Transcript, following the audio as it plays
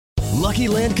Lucky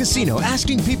Land Casino,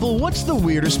 asking people, what's the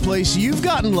weirdest place you've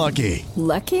gotten lucky?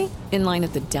 Lucky? In line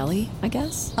at the deli, I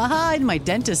guess? Aha, in my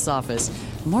dentist's office.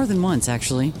 More than once,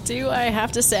 actually. Do I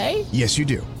have to say? Yes, you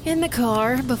do. In the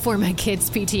car before my kids'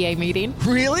 PTA meeting.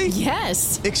 Really?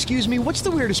 Yes. Excuse me, what's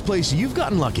the weirdest place you've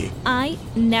gotten lucky? I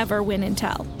never win and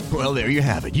tell. Well, there you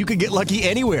have it. You can get lucky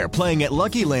anywhere, playing at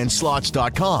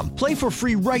LuckyLandSlots.com. Play for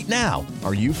free right now.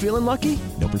 Are you feeling lucky?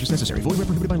 No purchase necessary. Void where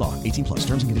prohibited by law. 18 plus.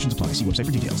 Terms and conditions apply. See website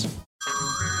for details.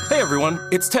 Hey everyone,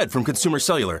 it's Ted from Consumer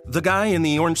Cellular, the guy in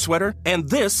the orange sweater, and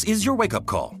this is your wake-up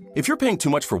call. If you're paying too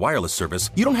much for wireless service,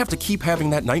 you don't have to keep having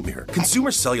that nightmare.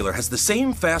 Consumer Cellular has the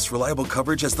same fast, reliable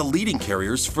coverage as the leading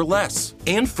carriers for less.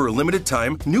 And for a limited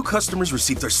time, new customers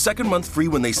receive their second month free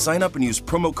when they sign up and use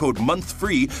promo code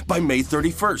MONTHFREE by May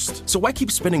 31st. So why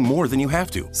keep spending more than you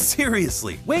have to?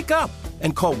 Seriously, wake up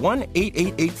and call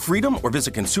 1-888-FREEDOM or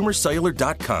visit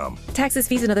consumercellular.com. Taxes,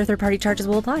 fees, and other third-party charges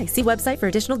will apply. See website for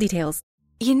additional details.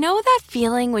 You know that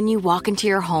feeling when you walk into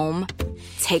your home,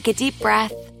 take a deep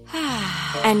breath,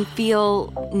 and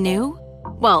feel new?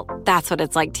 Well, that's what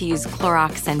it's like to use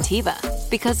Clorox Scentiva.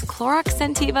 Because Clorox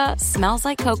Scentiva smells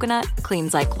like coconut,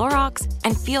 cleans like Clorox,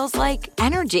 and feels like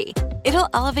energy. It'll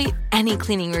elevate any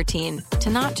cleaning routine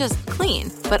to not just clean,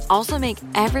 but also make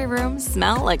every room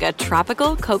smell like a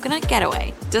tropical coconut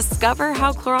getaway. Discover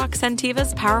how Clorox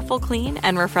Scentiva's powerful clean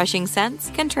and refreshing scents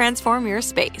can transform your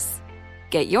space.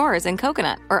 Get yours in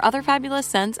coconut or other fabulous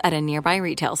scents at a nearby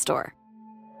retail store.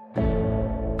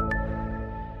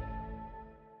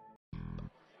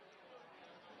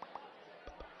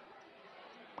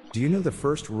 Do you know the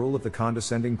first rule of the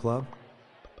Condescending Club?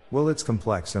 Well, it's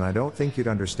complex, and I don't think you'd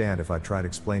understand if I tried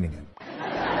explaining it.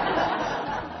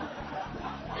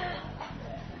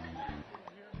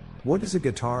 What does a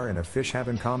guitar and a fish have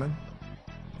in common?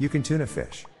 You can tune a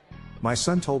fish. My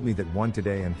son told me that one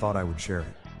today and thought I would share it.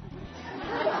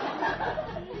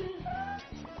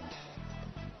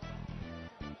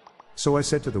 So I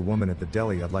said to the woman at the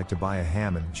deli I'd like to buy a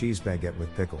ham and cheese baguette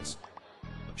with pickles.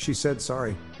 She said,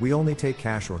 sorry, we only take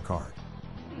cash or card.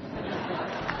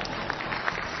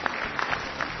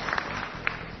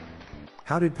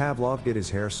 How did Pavlov get his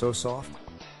hair so soft?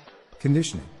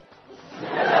 Conditioning.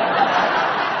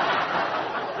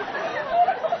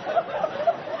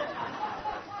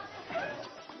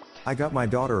 I got my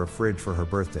daughter a fridge for her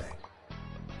birthday.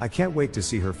 I can't wait to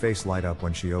see her face light up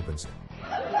when she opens it.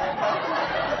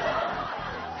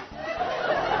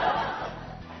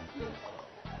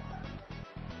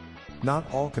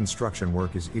 Not all construction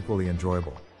work is equally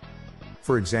enjoyable.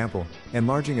 For example,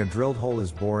 enlarging a drilled hole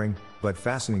is boring, but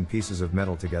fastening pieces of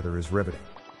metal together is riveting.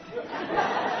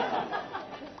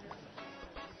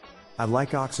 I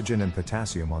like oxygen and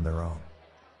potassium on their own.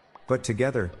 But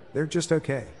together, they're just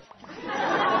okay.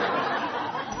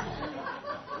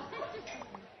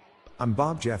 I'm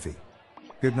Bob Jeffy.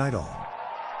 Good night all.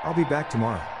 I'll be back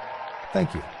tomorrow.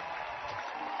 Thank you.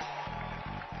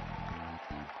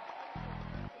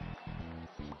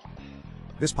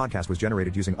 This podcast was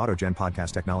generated using AutoGen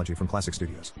podcast technology from Classic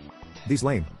Studios. These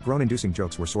lame, groan-inducing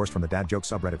jokes were sourced from the Dad Joke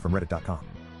subreddit from reddit.com.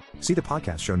 See the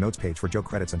podcast show notes page for joke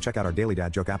credits and check out our daily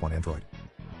Dad Joke app on Android.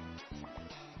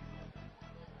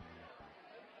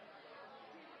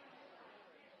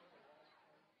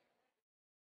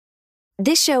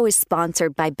 This show is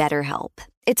sponsored by BetterHelp.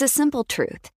 It's a simple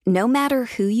truth. No matter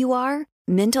who you are,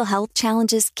 mental health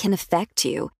challenges can affect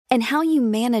you, and how you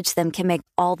manage them can make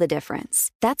all the difference.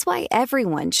 That's why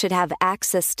everyone should have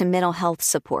access to mental health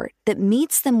support that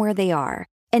meets them where they are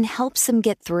and helps them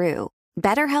get through.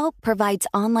 BetterHelp provides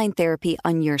online therapy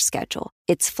on your schedule.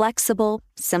 It's flexible,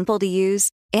 simple to use,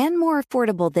 and more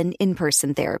affordable than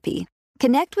in-person therapy.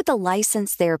 Connect with a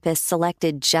licensed therapist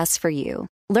selected just for you.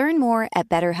 Learn more at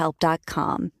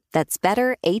BetterHelp.com. That's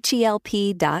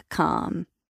BetterHelp.com.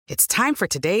 It's time for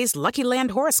today's Lucky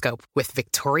Land horoscope with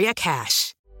Victoria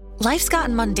Cash. Life's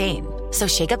gotten mundane, so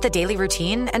shake up the daily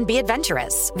routine and be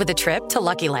adventurous with a trip to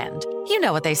Lucky Land. You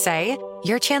know what they say,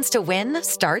 your chance to win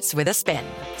starts with a spin.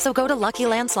 So go to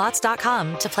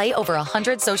LuckyLandSlots.com to play over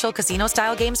 100 social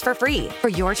casino-style games for free for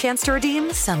your chance to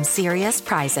redeem some serious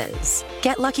prizes.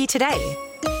 Get lucky today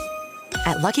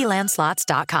at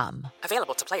LuckyLandSlots.com.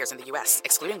 Available to players in the U.S.,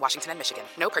 excluding Washington and Michigan.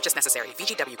 No purchase necessary.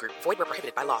 VGW Group. Void where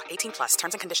prohibited by law. 18 plus.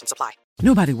 Terms and conditions apply.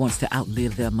 Nobody wants to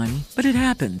outlive their money, but it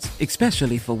happens,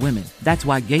 especially for women. That's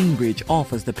why Gainbridge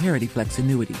offers the Parity Flex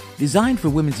annuity, designed for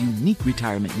women's unique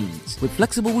retirement needs, with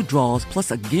flexible withdrawals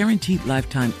plus a guaranteed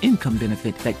lifetime income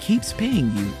benefit that keeps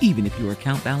paying you even if your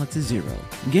account balance is zero.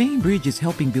 Gainbridge is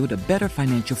helping build a better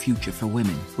financial future for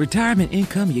women. Retirement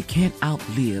income you can't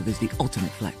outlive is the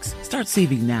ultimate flex. Start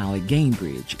saving now at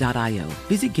Gainbridge.io. GameBridge.io.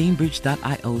 Visit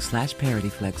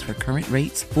GameBridge.io/ParityFlex for current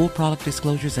rates, full product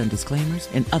disclosures and disclaimers,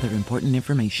 and other important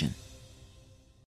information.